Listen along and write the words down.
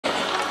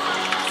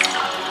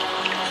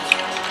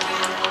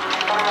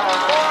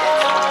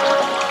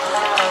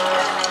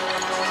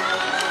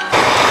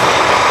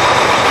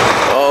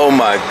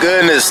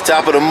Goodness,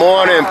 top of the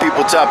morning,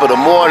 people, top of the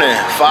morning,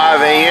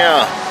 5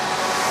 a.m.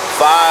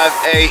 5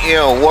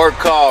 a.m. work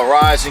call,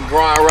 rise and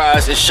grind,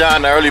 rise and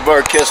shine, the early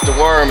bird catch the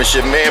worm. It's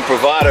your man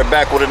Provider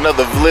back with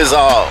another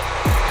Blizzard,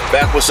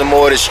 back with some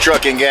more of this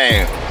trucking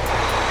game.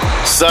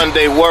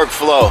 Sunday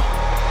workflow.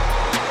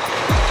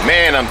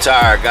 Man, I'm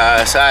tired,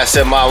 guys. I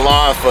set my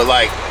alarm for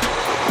like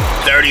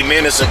 30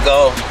 minutes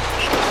ago.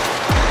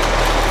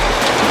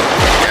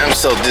 I'm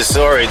so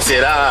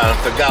disoriented, I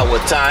forgot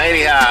what time.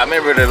 Anyhow, I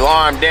remember the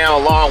alarm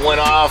went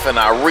off and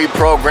I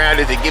reprogrammed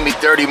it to give me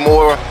 30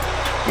 more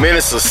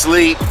minutes of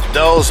sleep.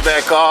 Dozed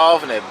back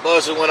off and that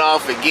buzzer went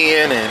off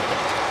again, and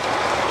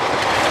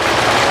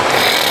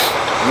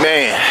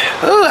man,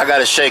 I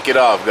gotta shake it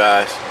off,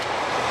 guys.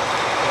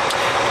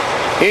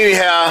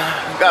 Anyhow,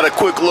 got a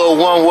quick little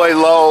one-way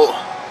load,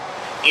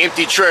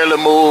 empty trailer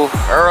move,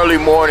 early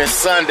morning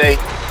Sunday,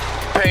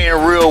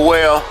 paying real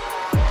well.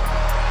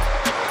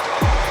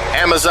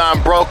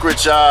 Amazon brokerage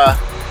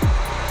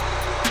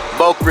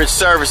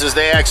services,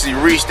 they actually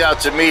reached out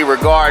to me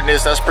regarding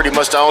this. That's pretty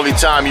much the only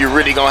time you're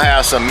really gonna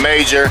have some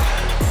major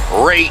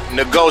rate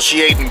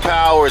negotiating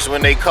powers,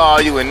 when they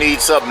call you and need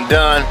something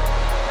done.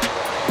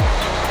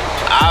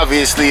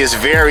 Obviously, it's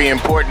very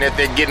important that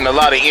they're getting a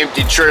lot of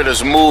empty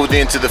trailers moved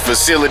into the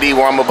facility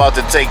where I'm about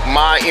to take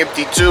my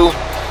empty to,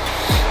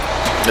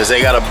 because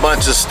they got a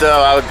bunch of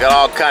stuff. I got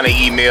all kind of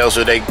emails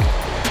where they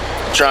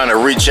trying to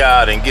reach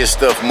out and get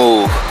stuff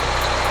moved.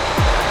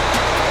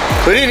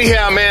 But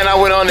anyhow, man, I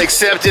went on and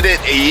accepted it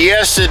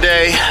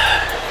yesterday.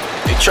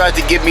 They tried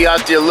to get me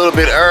out there a little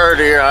bit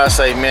earlier. I was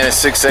like, man, it's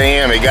 6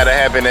 a.m. It gotta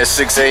happen at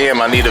 6 a.m.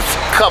 I need a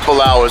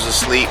couple hours of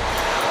sleep.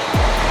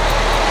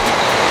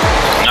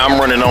 I'm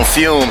running on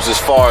fumes as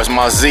far as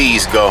my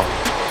Z's go.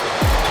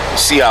 You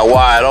see how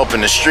wide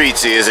open the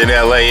streets is in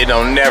LA. It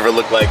don't never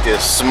look like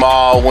this.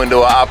 Small window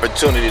of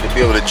opportunity to be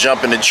able to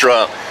jump in the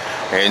truck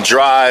and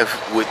drive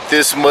with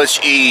this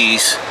much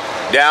ease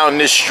down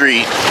this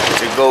street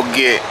to go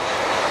get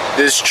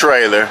this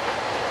trailer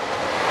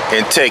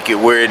and take it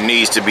where it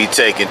needs to be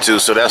taken to.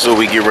 So that's what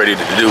we get ready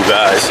to do,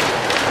 guys.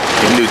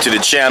 If you're new to the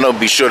channel,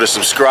 be sure to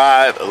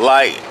subscribe,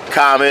 like,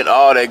 comment,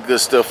 all that good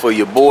stuff for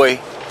your boy.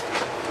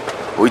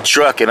 We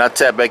trucking. I'll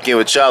tap back in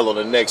with y'all on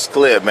the next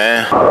clip,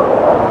 man.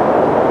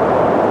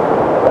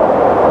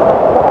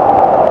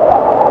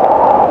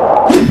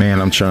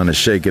 Man, I'm trying to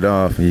shake it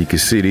off, and you can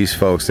see these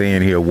folks, they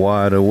in here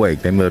wide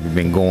awake. They must have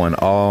been going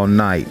all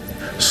night,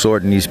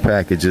 sorting these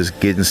packages,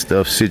 getting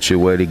stuff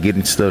situated,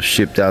 getting stuff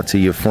shipped out to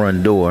your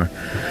front door.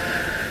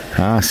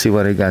 I see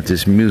why they got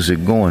this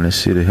music going.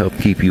 It's here to help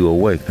keep you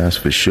awake, that's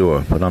for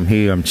sure. But I'm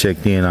here, I'm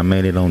checked in, I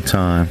made it on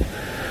time.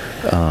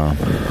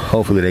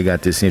 Hopefully they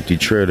got this empty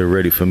trailer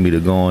ready for me to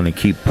go on and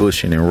keep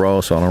pushing and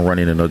roll, so I don't run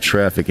into no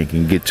traffic and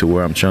can get to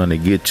where I'm trying to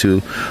get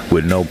to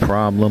with no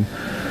problem.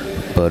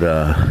 But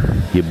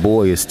your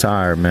boy is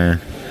tired,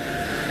 man.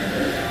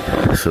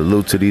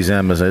 Salute to these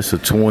Amazon. It's a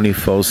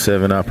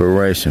 24/7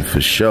 operation for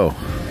sure,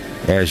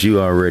 as you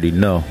already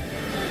know.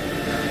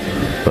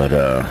 But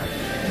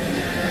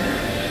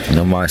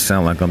it might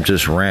sound like I'm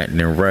just ranting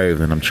and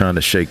raving. I'm trying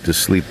to shake the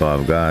sleep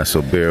off, guys,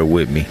 so bear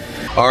with me.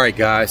 Alright,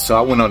 guys, so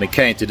I went on and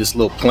came to this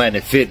little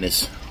Planet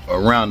Fitness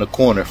around the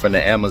corner from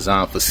the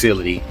Amazon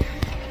facility.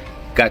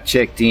 Got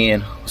checked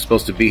in, was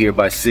supposed to be here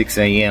by 6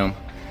 a.m.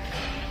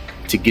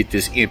 to get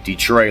this empty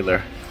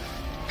trailer.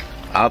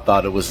 I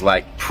thought it was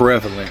like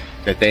prevalent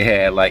that they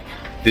had like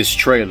this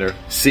trailer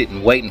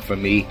sitting waiting for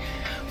me,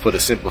 for the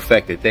simple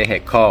fact that they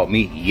had called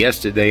me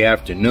yesterday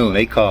afternoon.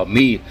 They called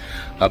me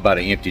about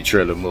an empty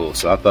trailer move,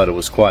 so I thought it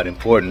was quite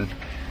important,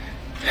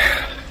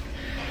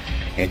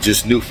 and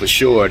just knew for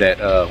sure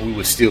that we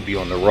would still be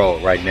on the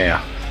road right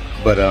now.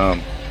 But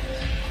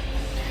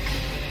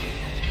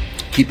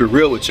keep it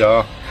real with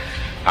y'all,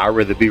 I'd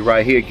rather be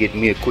right here getting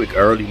me a quick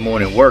early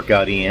morning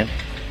workout in.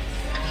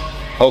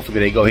 Hopefully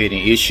they go ahead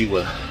and issue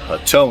a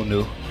tow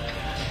new,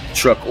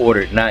 truck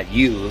ordered not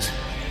used,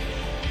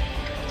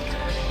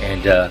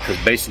 and because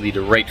basically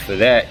the rate for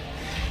that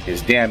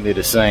is damn near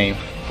the same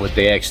what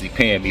they actually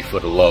paying me for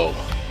the load.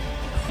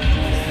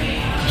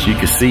 As you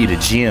can see, the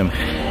gym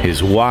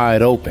is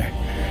wide open.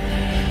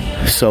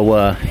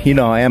 So you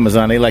know,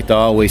 Amazon, they like to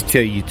always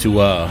tell you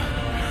to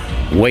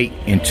wait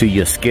until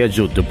your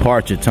scheduled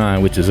departure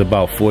time, which is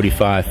about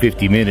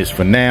 45-50 minutes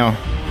from now.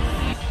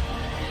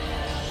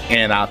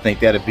 And I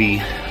think that'd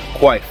be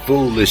quite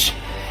foolish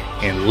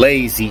and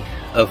lazy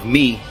of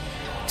me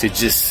to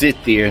just sit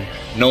there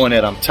knowing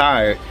that I'm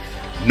tired,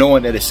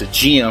 knowing that it's a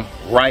gym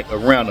right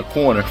around the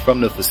corner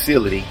from the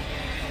facility.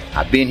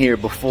 I've been here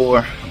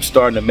before. I'm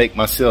starting to make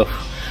myself,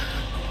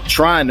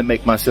 trying to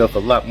make myself a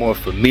lot more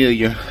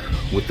familiar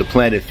with the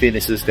Planet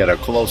Fitnesses that are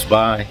close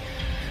by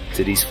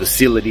to these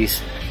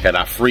facilities that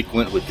I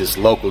frequent with this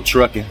local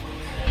trucking.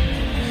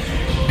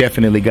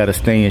 Definitely got to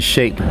stay in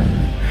shape.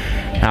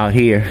 Out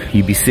here,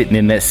 you be sitting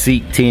in that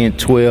seat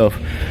 10-12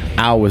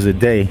 hours a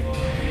day.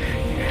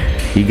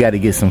 You got to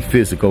get some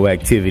physical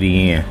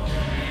activity in.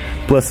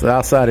 Plus,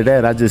 outside of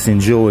that, I just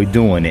enjoy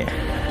doing it,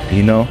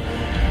 you know.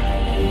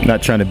 I'm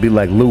not trying to be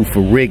like Lou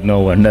Ferrigno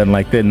or nothing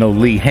like that, no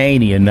Lee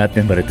Haney or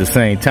nothing, but at the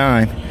same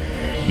time,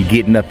 You're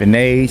getting up in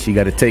age. You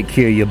got to take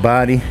care of your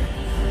body.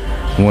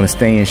 You want to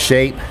stay in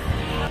shape.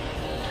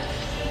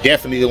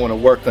 Definitely want to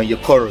work on your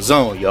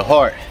cortisone, your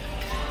heart.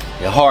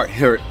 Your heart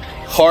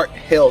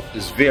health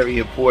is very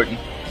important.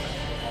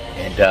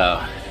 And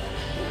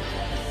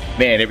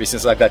man, ever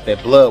since I got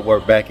that blood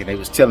work back and they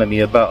was telling me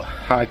about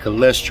high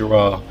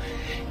cholesterol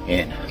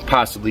and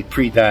possibly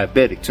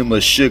pre-diabetic, too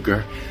much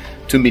sugar,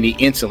 too many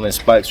insulin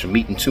spikes from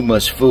eating too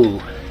much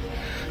food,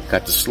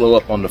 got to slow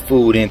up on the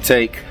food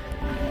intake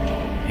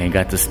and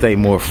got to stay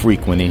more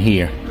frequent in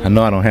here. I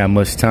know I don't have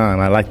much time.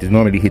 I like to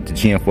normally hit the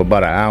gym for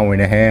about an hour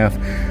and a half.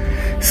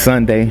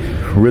 Sunday,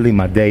 really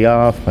my day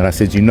off, but I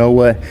said, you know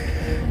what?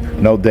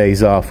 No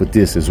days off with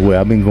this as well.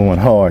 I've been going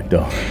hard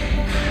though.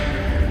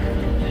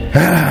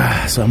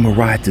 So I'm gonna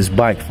ride this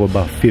bike for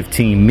about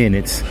 15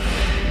 minutes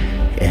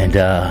and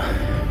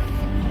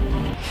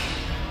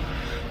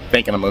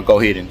thinking I'm gonna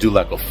go ahead and do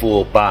like a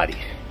full body.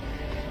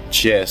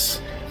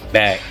 Chest,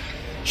 back,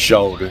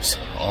 shoulders,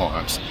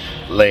 arms,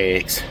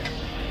 legs.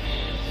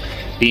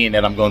 Being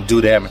that I'm gonna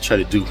do that, I'm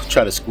gonna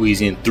try to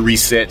squeeze in 3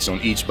 sets on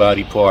each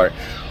body part,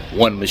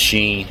 1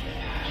 machine,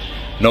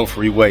 no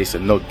free weights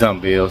and no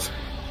dumbbells.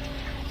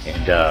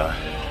 And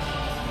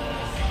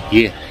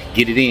yeah,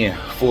 get it in,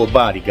 full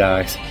body,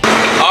 guys.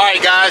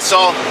 Alright guys, so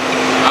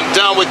I'm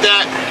done with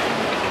that.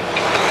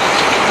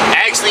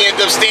 I actually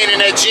ended up staying in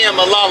that gym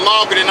a lot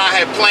longer than I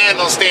had planned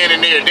on staying in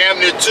there, damn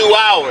near 2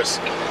 hours.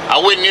 I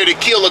went in there to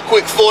kill a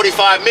quick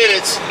 45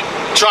 minutes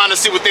trying to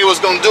see what they was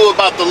gonna do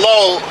about the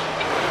load.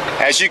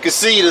 As you can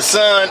see, the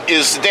sun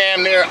is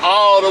damn near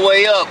all the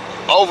way up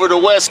over the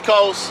west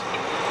coast.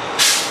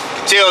 You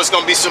can tell it's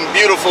gonna be some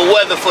beautiful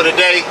weather for the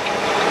day.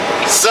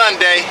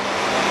 Sunday.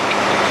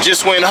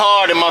 Just went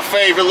hard in my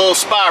favorite little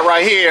spot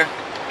right here,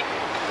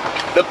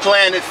 the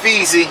Planet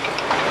Fiji.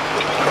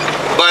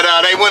 But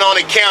they went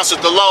on and canceled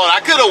the load.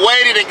 I could have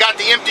waited and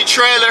got the empty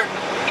trailer,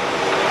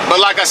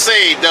 but like I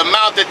say, the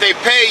amount that they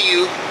pay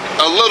you,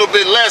 a little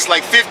bit less,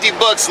 like 50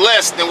 bucks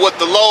less than what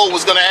the load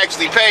was gonna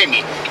actually pay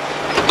me.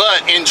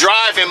 But in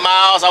driving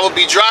miles, I would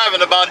be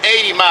driving about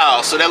 80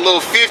 miles. So that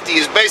little 50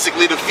 is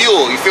basically the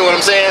fuel. You feel what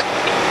I'm saying?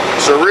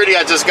 So really,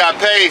 I just got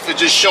paid for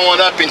just showing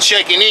up and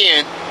checking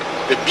in.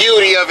 The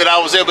beauty of it, I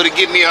was able to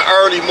give me an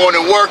early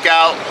morning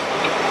workout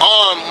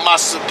on my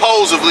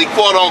supposedly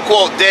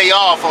quote-unquote day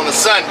off on a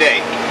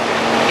Sunday.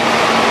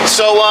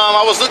 So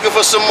I was looking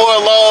for some more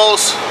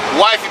loads.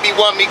 Wifey be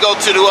wanting me to go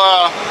to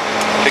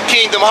the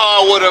Kingdom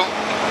Hall with her.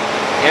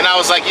 And I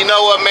was like, you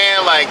know what,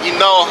 man? Like, you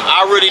know,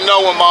 I already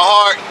know in my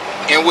heart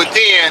and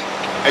within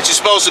that you're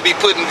supposed to be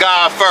putting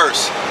God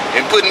first.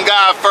 And putting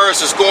God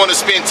first is going to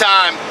spend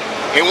time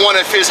in one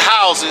of his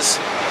houses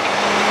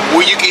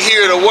where you can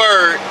hear the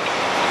word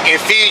and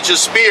feed your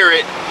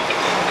spirit.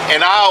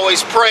 And I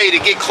always pray to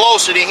get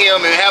closer to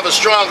him and have a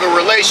stronger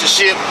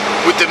relationship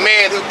with the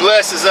man who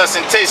blesses us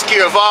and takes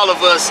care of all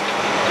of us,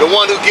 the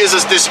one who gives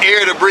us this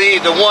air to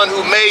breathe, the one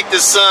who made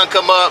this sun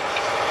come up,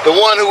 the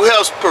one who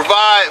helps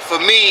provide for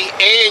me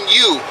and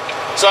you.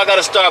 So I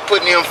got to start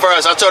putting him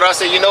first. I told her, I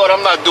said, you know what,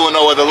 I'm not doing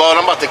no other, Lord.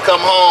 I'm about to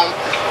come home,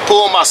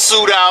 pull my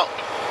suit out,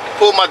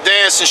 pull my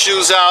dancing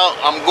shoes out.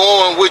 I'm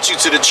going with you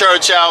to the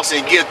church house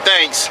and give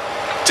thanks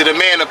to the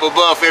man up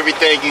above for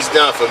everything he's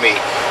done for me.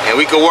 And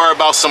we could worry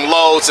about some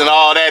loads and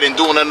all that and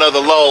doing another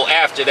load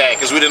after that,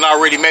 because we done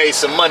already made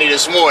some money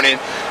this morning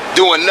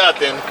doing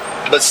nothing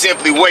but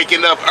simply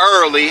waking up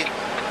early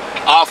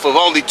off of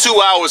only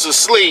 2 hours of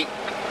sleep.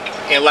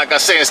 And like I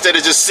say, instead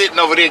of just sitting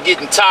over there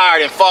getting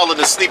tired and falling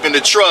asleep in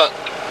the truck,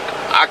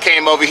 I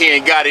came over here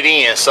and got it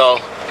in. So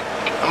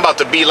I'm about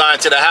to beeline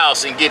to the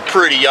house and get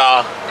pretty,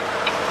 y'all,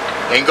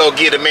 and go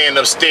get a man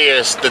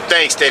upstairs the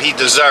thanks that he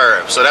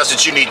deserves. So that's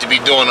what you need to be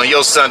doing on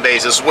your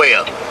Sundays as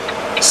well.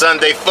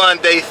 Sunday fun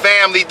day,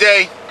 family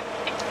day,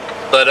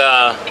 but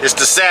it's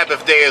the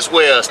Sabbath day as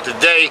well. It's the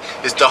day,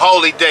 it's the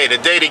holy day, the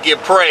day to give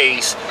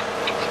praise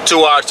to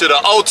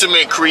the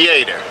ultimate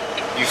creator.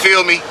 You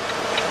feel me?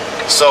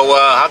 So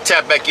I'll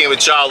tap back in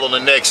with y'all on the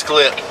next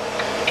clip.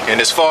 And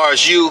as far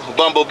as you,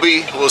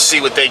 Bumblebee, we'll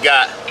see what they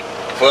got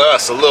for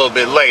us a little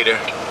bit later,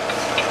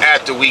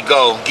 after we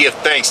go give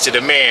thanks to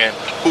the man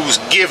who's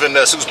giving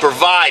us, who's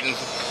providing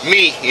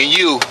me and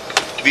you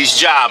these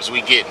jobs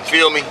we get.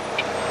 Feel me?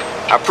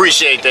 I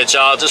appreciate that,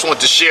 y'all. Just want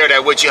to share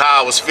that with you,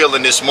 how I was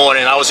feeling this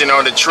morning. I was in there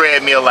on the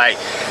treadmill like,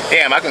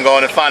 damn, I can go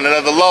in and find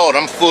another load.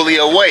 I'm fully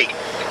awake.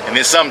 And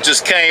then something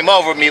just came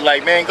over me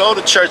like, man, go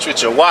to church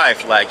with your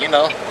wife. Like, you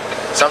know,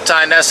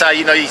 sometimes that's how,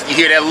 you know, you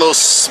hear that little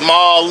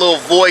small little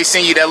voice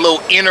in you, that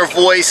little inner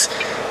voice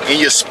in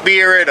your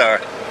spirit. Or,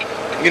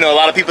 you know, a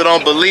lot of people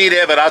don't believe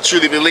that, but I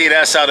truly believe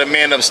that's how the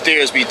man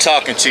upstairs be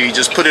talking to you.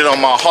 Just put it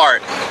on my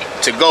heart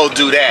to go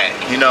do that,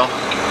 you know.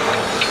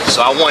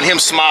 So I want him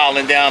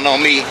smiling down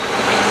on me.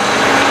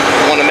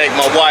 I want to make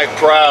my wife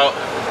proud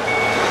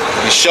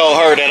and show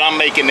her that I'm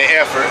making the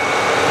effort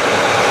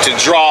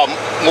to draw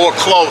more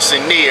close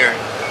and near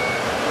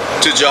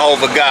to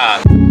Jehovah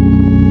God.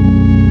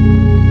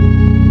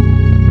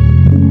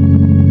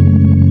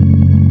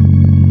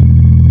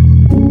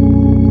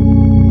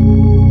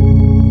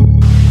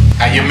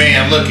 How your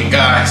man looking,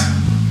 guys?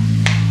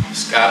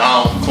 Let's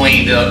Got home,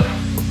 cleaned up.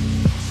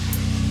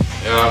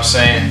 You know what I'm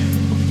saying?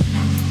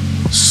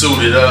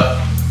 Suited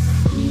up.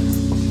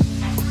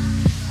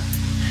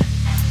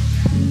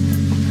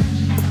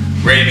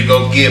 Ready to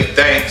go give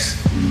thanks.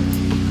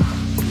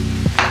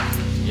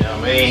 You know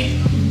what I mean?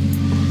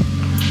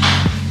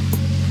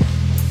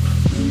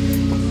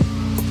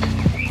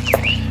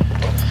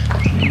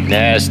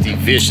 Nasty,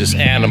 vicious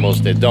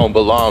animals that don't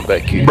belong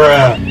back here.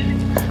 Bruh.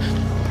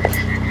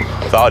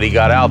 Thought he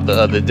got out the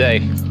other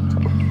day.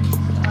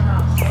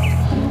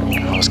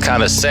 I was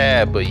kind of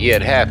sad, but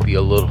yet happy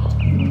a little.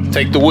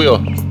 Take the wheel.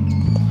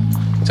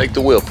 Take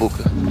the wheel,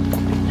 Puka.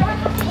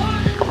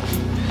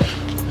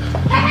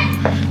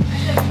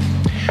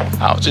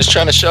 I was just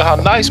trying to show how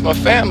nice my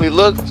family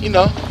looked, you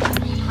know.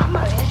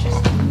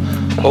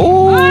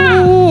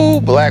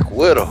 Ooh, Black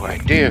Widow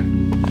right there.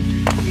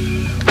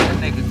 Where that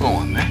nigga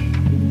going, man?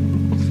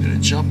 Gonna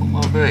jump on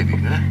my baby,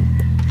 man.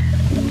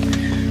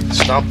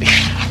 Stumpy.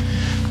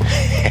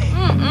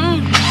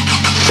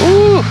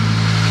 Ooh.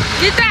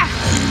 Get that.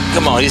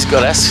 Come on, let's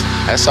go.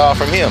 That's all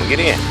from him. Get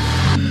in.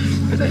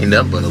 It ain't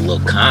nothing but a little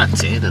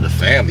content of the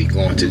family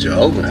going to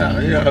Jehovah's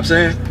house. You know what I'm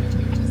saying?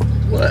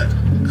 What?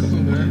 Come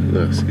on, man.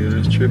 Look, see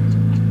this trip?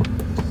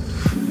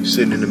 You're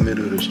sitting in the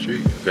middle of the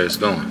street. Okay, it's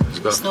going. Let's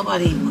go. There's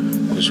nobody.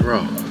 It's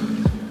wrong.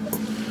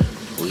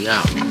 We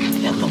out.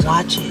 You have to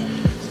watch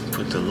it.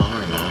 Put the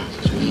alarm on.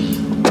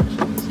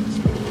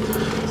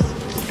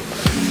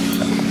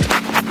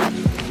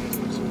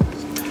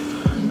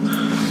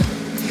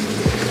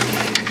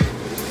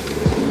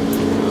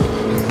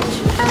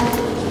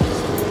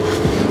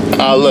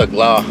 Oh, look,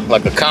 Law,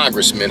 like a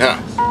congressman, huh?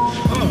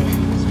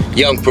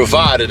 Young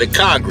Provider, the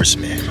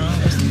congressman.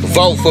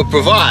 Vote for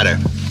Provider.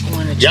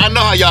 Y'all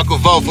know how y'all can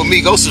vote for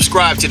me. Go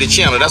subscribe to the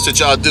channel. That's what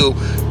y'all do.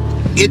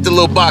 Hit the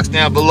little box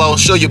down below.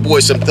 Show your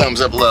boy some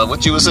thumbs up love.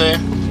 What you was saying?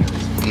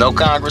 No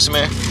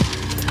congressman?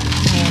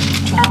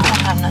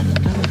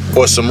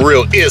 Or some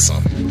real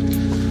ism.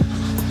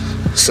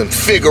 Some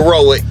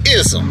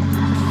Figueroa-ism.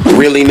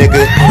 Really,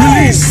 nigga?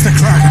 Release the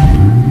clock.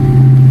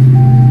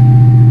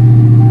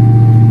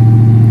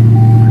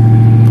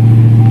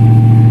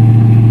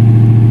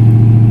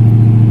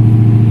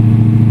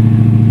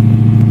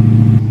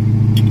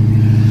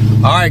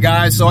 Alright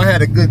guys, so I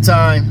had a good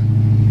time.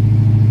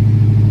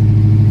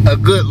 A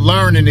good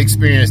learning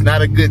experience,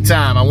 not a good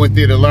time. I went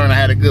there to learn. I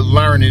had a good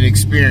learning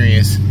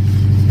experience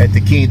at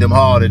the Kingdom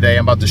Hall today.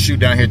 I'm about to shoot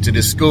down here to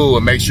the school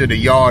and make sure the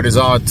yard is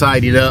all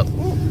tidied up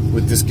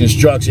with this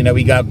construction that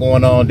we got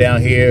going on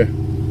down here.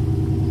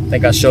 I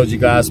think I showed you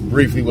guys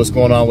briefly what's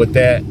going on with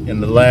that in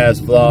the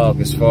last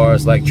vlog, as far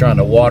as like trying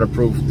to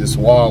waterproof this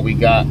wall we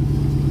got.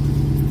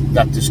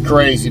 Got this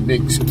crazy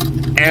big,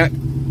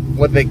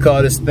 what they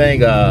call this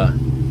thing,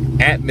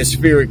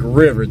 atmospheric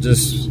river,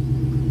 just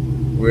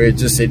where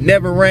it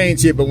never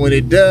rains here, but when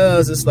it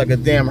does, it's like a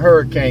damn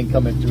hurricane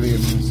coming through here,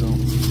 man.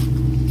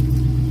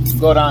 So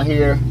go down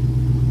here,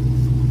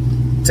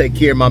 take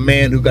care of my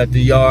man who got the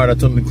yard. I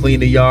told him to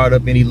clean the yard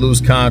up, any loose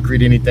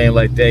concrete, anything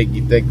like that,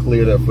 get that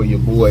cleared up for your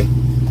boy.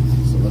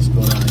 So let's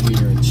go down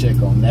here and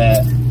check on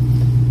that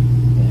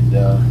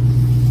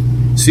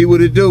and see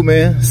what it do,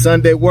 man.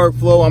 Sunday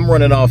workflow, I'm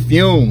running off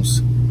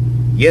fumes.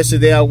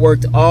 Yesterday I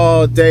worked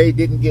all day,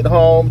 didn't get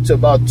home till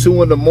about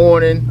 2 in the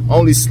morning.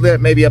 Only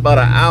slept maybe about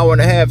an hour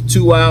and a half,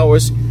 2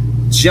 hours.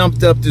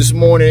 Jumped up this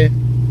morning.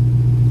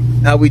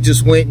 How we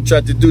just went and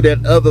tried to do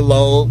that other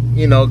load.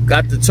 You know,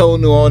 got the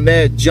toenail on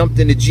that, jumped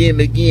in the gym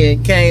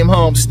again, came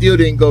home, still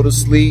didn't go to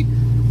sleep.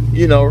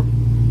 You know,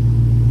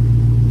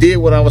 did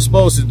what I was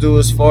supposed to do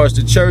as far as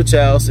the church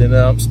house, and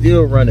I'm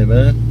still running,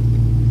 man.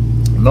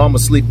 I know I'm gonna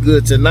sleep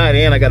good tonight,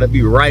 and I gotta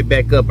be right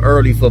back up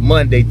early for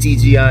Monday,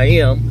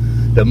 TGIM.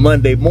 The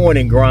Monday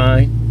morning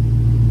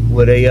grind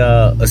with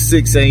a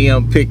 6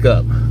 a.m.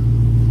 pickup.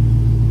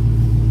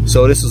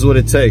 So this is what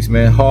it takes,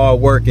 man.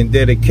 Hard work and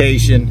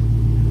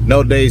dedication.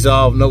 No days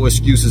off, no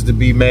excuses to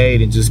be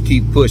made, and just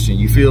keep pushing.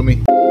 You feel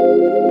me?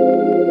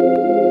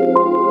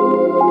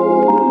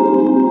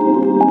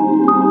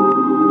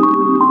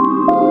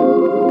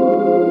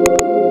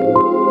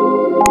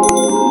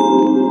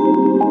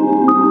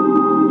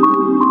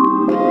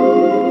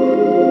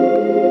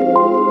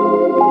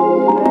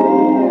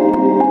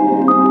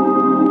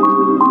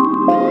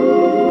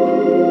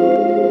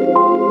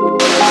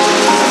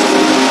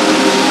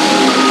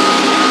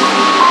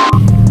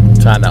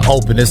 Trying to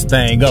open this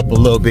thing up a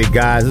little bit,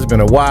 guys. It's been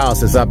a while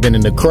since I've been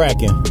in the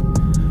cracking.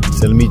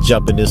 So let me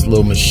jump in this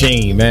little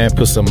machine, man.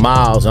 Put some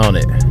miles on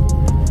it.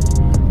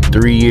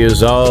 3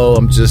 years old.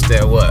 I'm just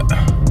at what?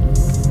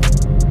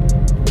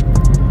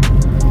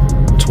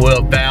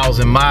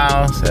 12,000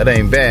 miles. That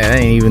ain't bad. That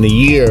ain't even a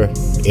year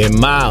in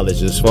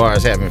mileage as far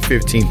as having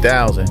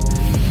 15,000.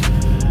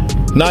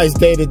 Nice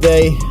day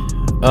today.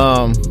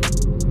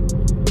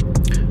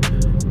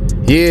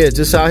 Yeah,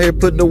 just out here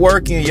putting the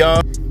work in,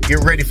 y'all.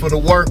 Get ready for the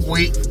work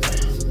week.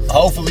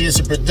 Hopefully it's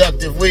a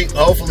productive week.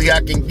 Hopefully I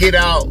can get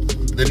out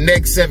the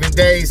next 7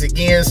 days.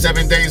 Again,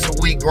 7 days a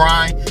week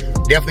grind.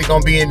 Definitely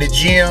gonna be in the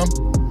gym.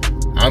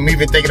 I'm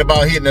even thinking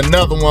about hitting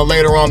another one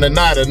later on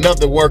tonight,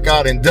 another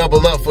workout, and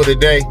double up for the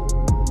day.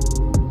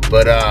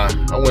 But I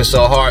went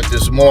so hard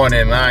this morning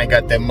and I ain't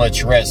got that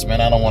much rest,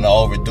 man. I don't want to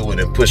overdo it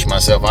and push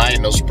myself. I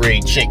ain't no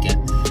spring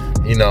chicken.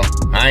 You know,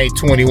 I ain't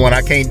 21.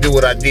 I can't do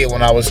what I did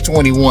when I was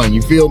 21.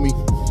 You feel me?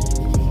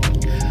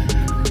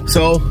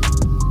 So,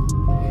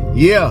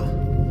 yeah.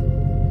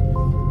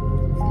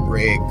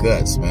 Red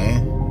guts,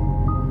 man.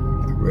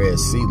 Red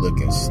Sea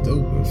looking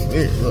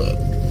stupid. Look.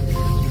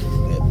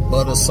 That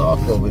butter sock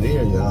over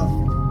there, y'all.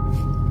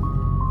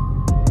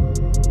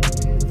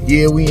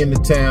 Yeah, we in the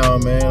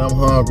town, man. I'm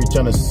hungry,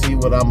 trying to see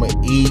what I'm gonna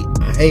eat.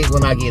 I hate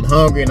when I get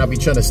hungry and I be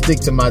trying to stick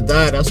to my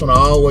diet. That's when I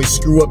always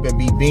screw up and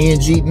be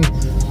binge eating.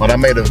 But I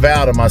made a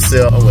vow to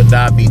myself I would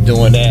not be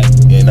doing that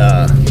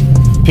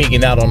and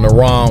picking out on the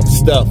wrong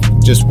stuff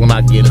just when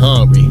I get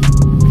hungry.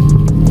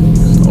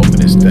 Let's open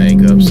this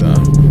thing up,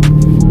 son.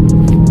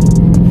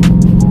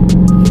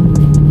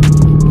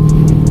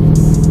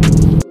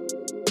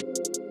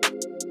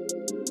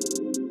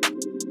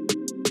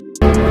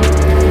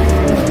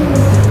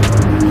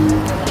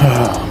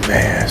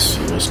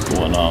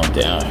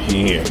 Down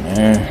here,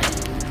 man.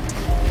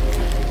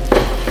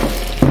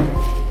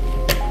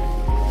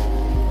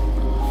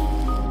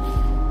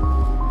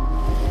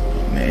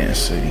 Man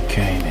said he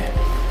came and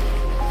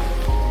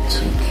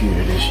took care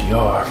of this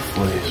yard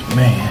for his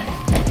man.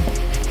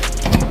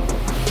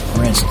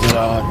 Rinsed it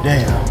all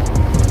down.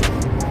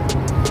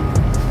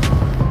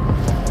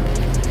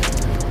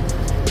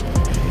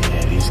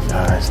 Yeah, these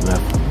guys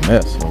left a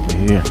mess over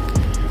here.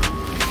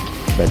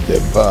 Got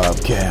that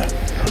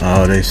bobcat.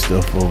 All they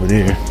stuff over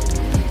there.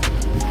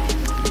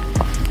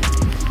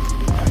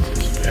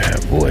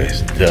 Boy,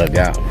 it's dug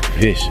out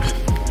vicious.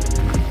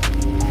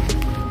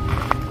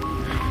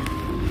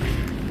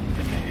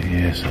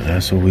 Yeah, so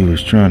that's what we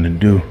was trying to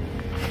do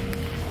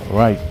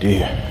right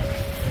there.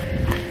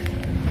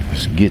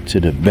 Let's get to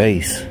the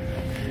base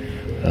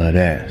of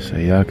that. So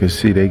y'all can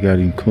see they got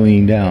him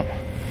cleaned out.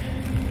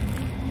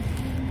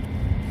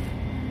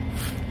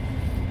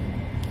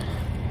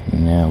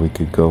 Now we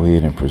could go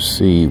ahead and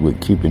proceed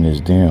with keeping this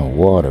damn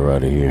water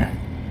out of here.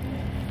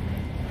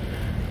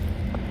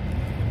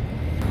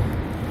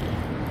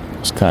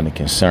 Kind of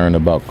concerned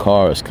about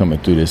cars coming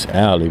through this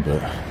alley,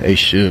 but they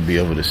should be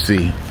able to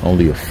see.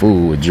 Only a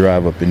fool would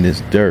drive up in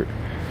this dirt.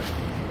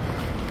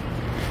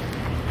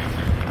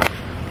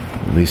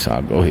 At least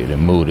I'll go ahead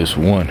and move this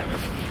one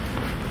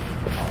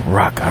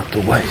rock out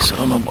the way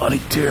so nobody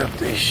tear up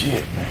this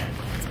shit, man.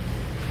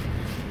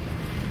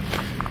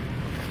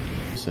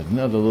 It's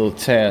another little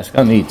task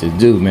I need to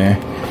do,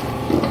 man.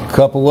 A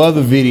couple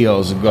other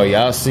videos ago,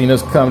 y'all seen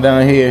us come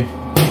down here,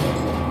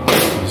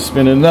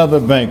 spend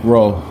another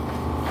bankroll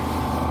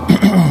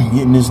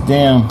getting this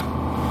damn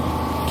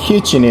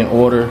kitchen in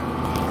order,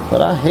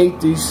 but I hate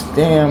these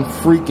damn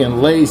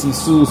freaking lazy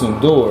Susan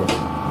doors.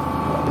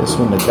 That's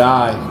when the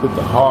guy put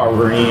the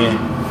hardware in,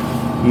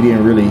 he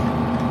didn't really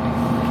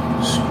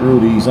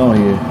screw these on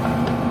here.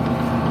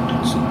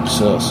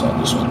 So I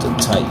just want to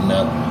tighten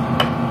up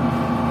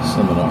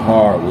some of the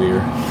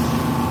hardware.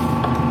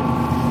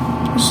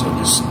 So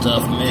this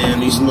stuff,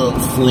 man, these little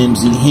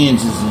flimsy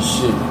hinges and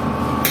shit,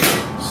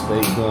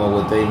 stay doing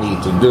what they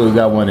need to do. We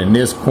got one in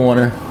this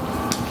corner.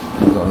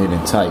 Go ahead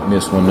and tighten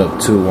this one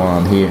up too while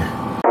I'm here.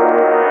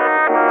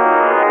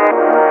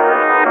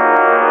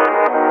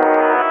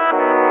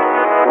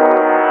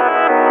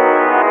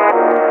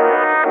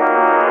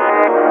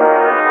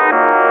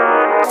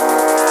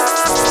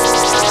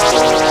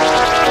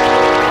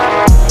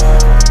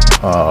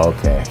 Oh,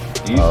 okay.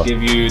 These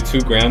give you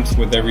 2 grams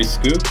with every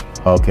scoop.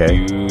 Okay.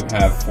 You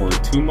have for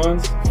 2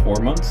 months, 4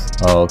 months.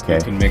 Oh, okay.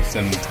 You can mix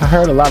them. I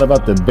heard a lot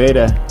about the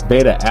beta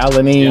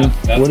alanine.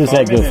 Yeah, what is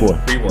that good for?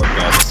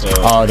 Pre-workout. So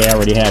oh, they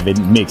already have it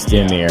mixed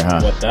in there,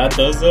 huh? What that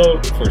does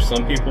though, for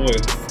some people,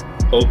 it's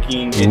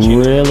poking, itching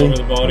really? over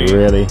the body.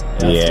 Really?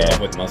 That's yeah.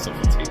 With muscle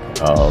fatigue.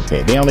 Oh,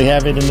 okay. They only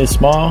have it in this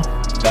small?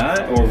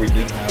 That, or we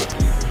did have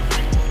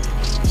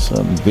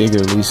something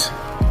bigger at least.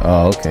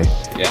 Oh, okay.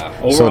 Yeah.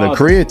 Overall, so the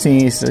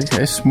creatine,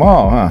 it's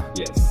small, huh?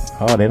 Yes.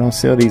 Oh, they don't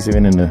sell these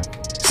even in the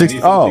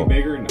 60. Oh.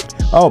 Bigger? No.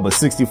 Oh, but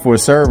 64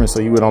 servings, so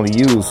you would only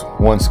use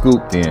 1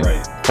 scoop then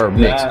per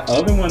mix. That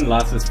other one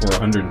lasts for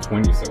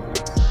 120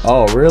 servings.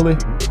 Oh, really?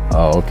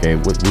 Oh, okay.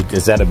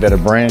 Is that a better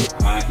brand?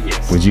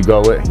 Yes. Would you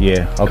go with?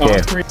 Yeah.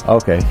 Okay.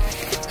 Okay.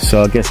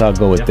 So I guess I'll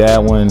go with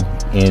that one,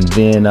 and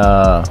then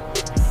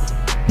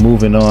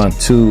moving on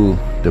to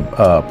the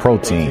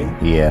protein.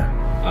 Yeah.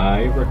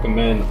 I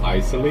recommend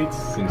isolates,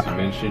 since you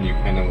mentioned you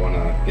kind of want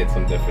to get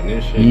some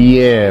definition.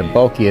 Yeah,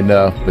 bulky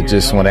enough, but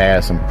just want to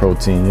add some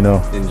protein, you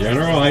know. In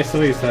general,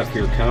 isolates have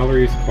fewer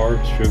calories,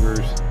 carbs,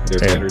 sugars. They're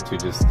better to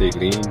just stay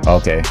lean.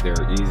 Okay.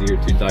 They're easier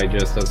to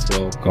digest as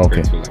well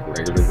compared to like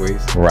regular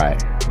waste.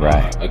 Right,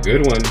 right. A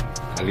good one,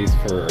 at least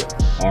for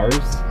ours,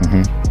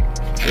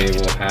 they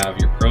will have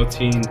your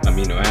protein,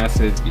 amino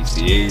acids,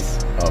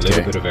 BCAAs, a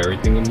little bit of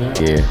everything in there.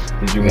 Yeah.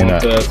 Did you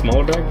want the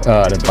smaller bag?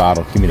 The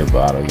bottle. Give me the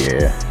bottle,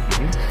 yeah.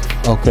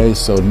 Okay,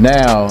 so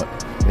now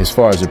as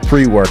far as a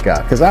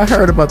pre-workout, because I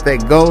heard about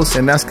that Ghost,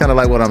 and that's kind of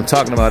like what I'm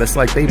talking about. It's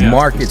like they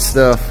market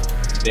stuff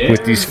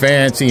with these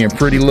fancy and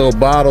pretty little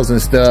bottles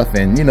and stuff,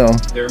 and you know,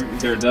 they're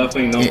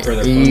definitely known for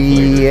their fun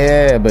flavors.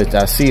 Yeah, but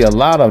I see a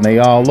lot of them. They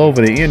all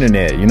over the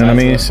internet. You know what I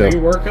mean? So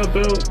pre-workout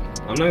though,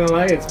 I'm not gonna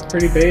lie, it's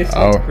pretty basic,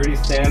 pretty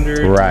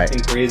standard. Right.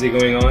 Nothing crazy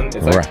going on.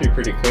 It's actually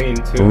pretty clean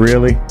too.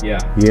 Really? Yeah.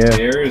 Yeah.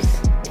 Theirs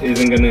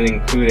isn't gonna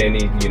include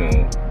any, you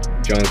know,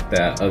 junk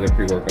that other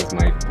pre-workouts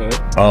might put.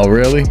 Oh,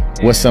 really?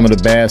 And what's some of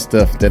the bad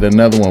stuff that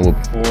another one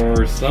would?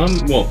 For some,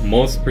 well,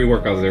 most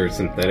pre-workouts are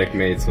synthetic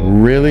made, so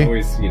really,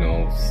 always, you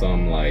know,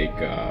 some like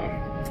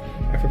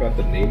I forgot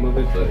the name of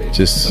it, but it's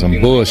just some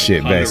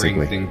bullshit, like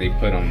basically. Thing they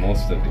put on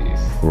most of these,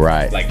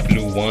 right? Like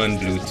Blue 1,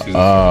 Blue 2.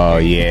 Oh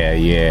yeah,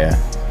 yeah.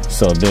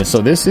 So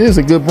this is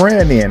a good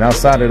brand then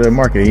outside of the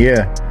market,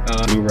 yeah.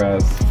 Blue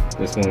Raz.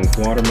 This one's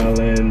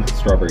watermelon,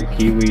 strawberry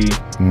kiwi,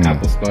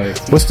 apple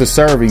spice. What's the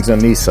servings on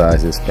these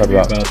sizes? Probably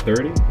about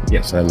 30.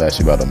 Yeah. So that lasts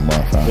you about a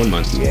month, huh? 1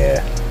 month.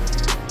 Yeah.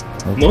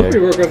 Okay. Most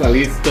pre-workouts at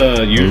least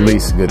usually at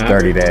least a good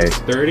 30 days.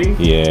 30.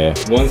 Yeah.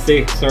 Once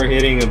they start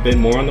hitting a bit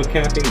more on the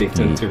caffeine, they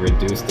tend to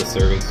reduce the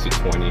servings to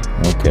 20.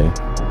 Okay.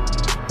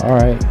 All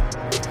right.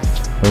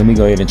 Well, let me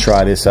go ahead and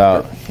try this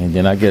out, and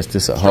then I guess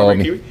this will hold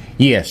me. Kiwi?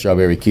 Yeah,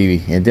 strawberry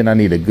kiwi, and then I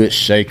need a good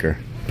shaker.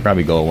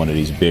 Probably go with one of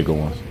these bigger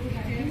ones.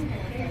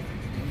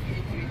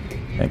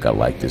 I think I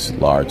like this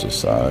larger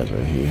size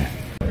right here.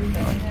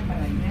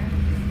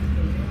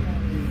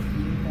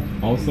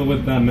 Also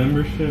with that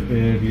membership,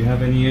 if you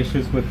have any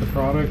issues with the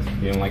product,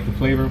 you don't like the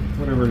flavor,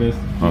 whatever it is,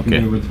 you can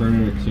do a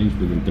return or exchange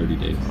within 30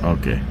 days.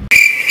 Okay.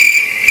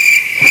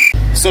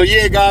 So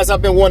yeah, guys,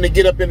 I've been wanting to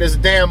get up in this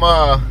damn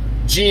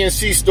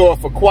GNC store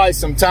for quite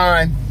some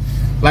time.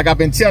 Like I've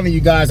been telling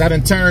you guys, I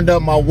done turned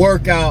up my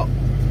workout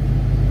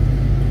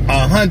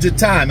 100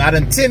 times. I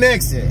done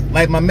 10x it.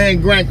 Like my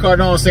man Grant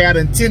Cardone say, I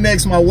done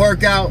 10x my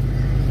workout.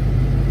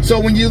 So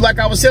when you, like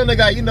I was telling the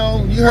guy, you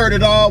know, you heard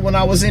it all when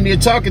I was in there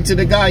talking to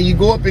the guy. You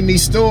go up in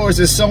these stores,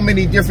 there's so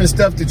many different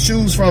stuff to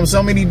choose from,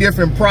 so many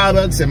different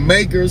products and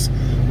makers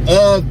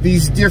of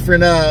these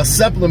different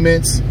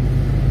supplements.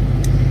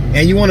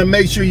 And you want to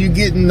make sure you're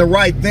getting the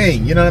right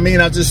thing. You know what I mean?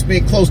 I just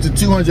spent close to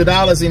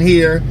 $200 in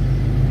here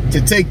to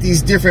take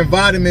these different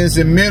vitamins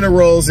and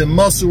minerals and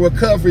muscle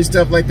recovery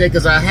stuff like that,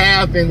 because I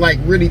have been like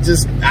really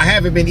I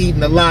haven't been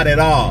eating a lot at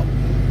all.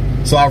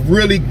 So I've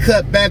really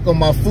cut back on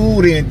my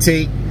food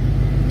intake,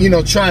 you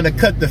know, trying to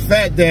cut the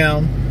fat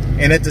down.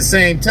 And at the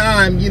same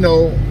time, you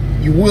know,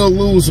 you will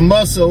lose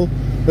muscle,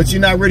 but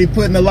you're not really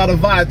putting a lot of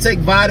take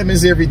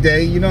vitamins every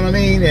day, you know what I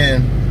mean?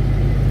 And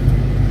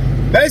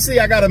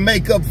basically I got to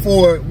make up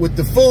for it with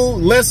the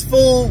food, less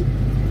food.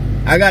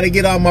 I got to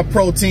get all my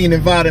protein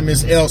and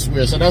vitamins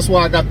elsewhere. So that's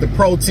why I got the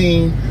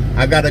protein.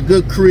 I got a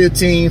good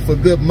creatine for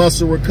good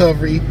muscle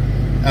recovery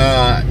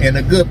and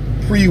a good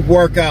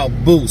pre-workout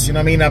boost. You know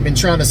what I mean? I've been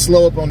trying to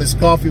slow up on this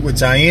coffee,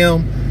 which I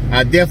am.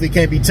 I definitely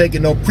can't be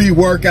taking no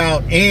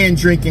pre-workout and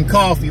drinking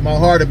coffee. My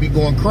heart will be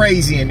going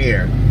crazy in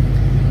there.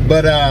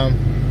 But I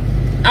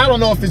don't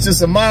know if it's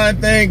just a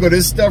mind thing or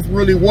this stuff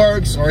really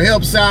works or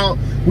helps out.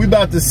 We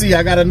about to see.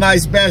 I got a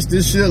nice batch.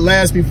 This should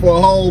last me for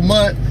a whole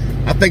month.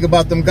 I think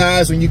about them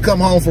guys when you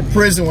come home from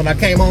prison. When I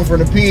came home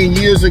from the pen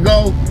years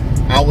ago,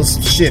 I was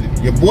shit.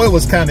 Your boy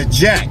was kind of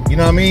jacked, you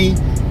know what I mean?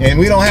 And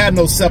we don't have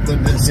no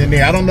supplements in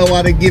there. I don't know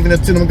why they're giving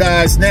it to them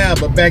guys now,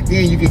 but back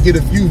then you could get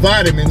a few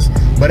vitamins.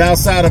 But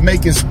outside of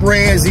making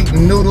spreads,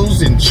 eating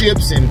noodles and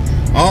chips and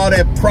all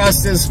that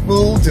processed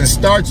foods and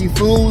starchy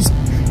foods,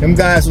 them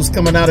guys was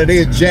coming out of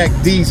there Jack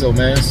Diesel,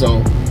 man.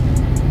 So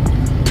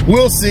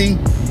we'll see.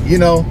 You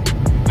know,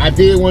 I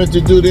did want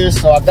to do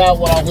this, so I got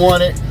what I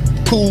wanted.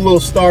 Cool little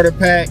starter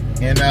pack,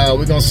 and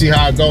we're gonna see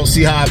how it goes,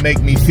 see how it make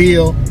me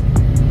feel.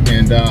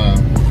 And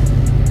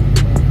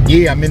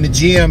yeah, I'm in the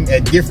gym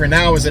at different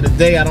hours of the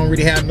day. I don't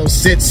really have no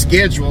set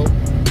schedule,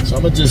 so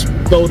I'm gonna just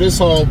throw this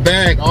whole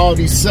bag, all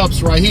these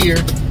subs right here,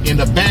 in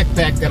the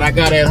backpack that I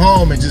got at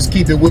home, and just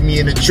keep it with me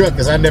in the truck,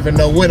 because I never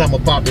know when I'm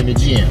gonna pop in the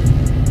gym.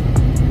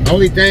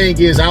 Only thing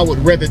is, I would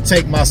rather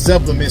take my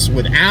supplements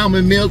with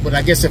almond milk, but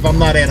I guess if I'm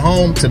not at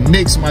home to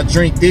mix my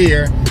drink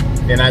there,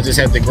 then I just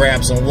have to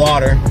grab some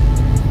water,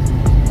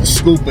 a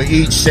scoop of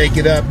each, shake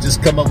it up,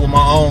 just come up with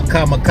my own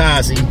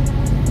kamikaze,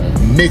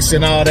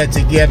 mixing all that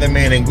together,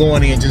 man, and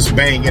going in and just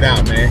bang it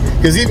out, man.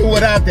 Because even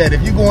without that,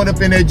 if you're going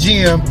up in that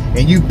gym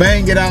and you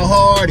bang it out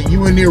hard and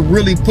you in there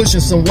really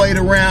pushing some weight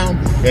around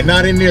and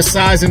not in there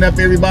sizing up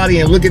everybody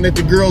and looking at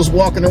the girls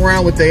walking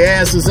around with their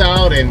asses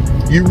out, and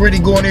you really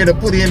going there to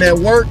put in that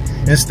work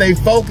and stay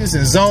focused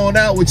and zone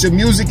out with your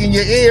music in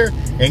your ear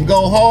and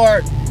go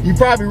hard, you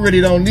probably really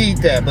don't need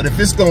that. But if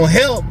it's gonna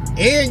help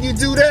and you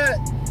do that,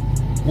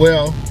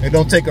 well, it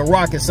don't take a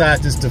rocket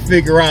scientist to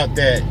figure out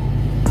that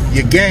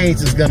your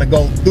gains is gonna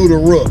go through the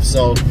roof.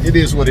 So it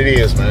is what it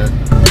is, man.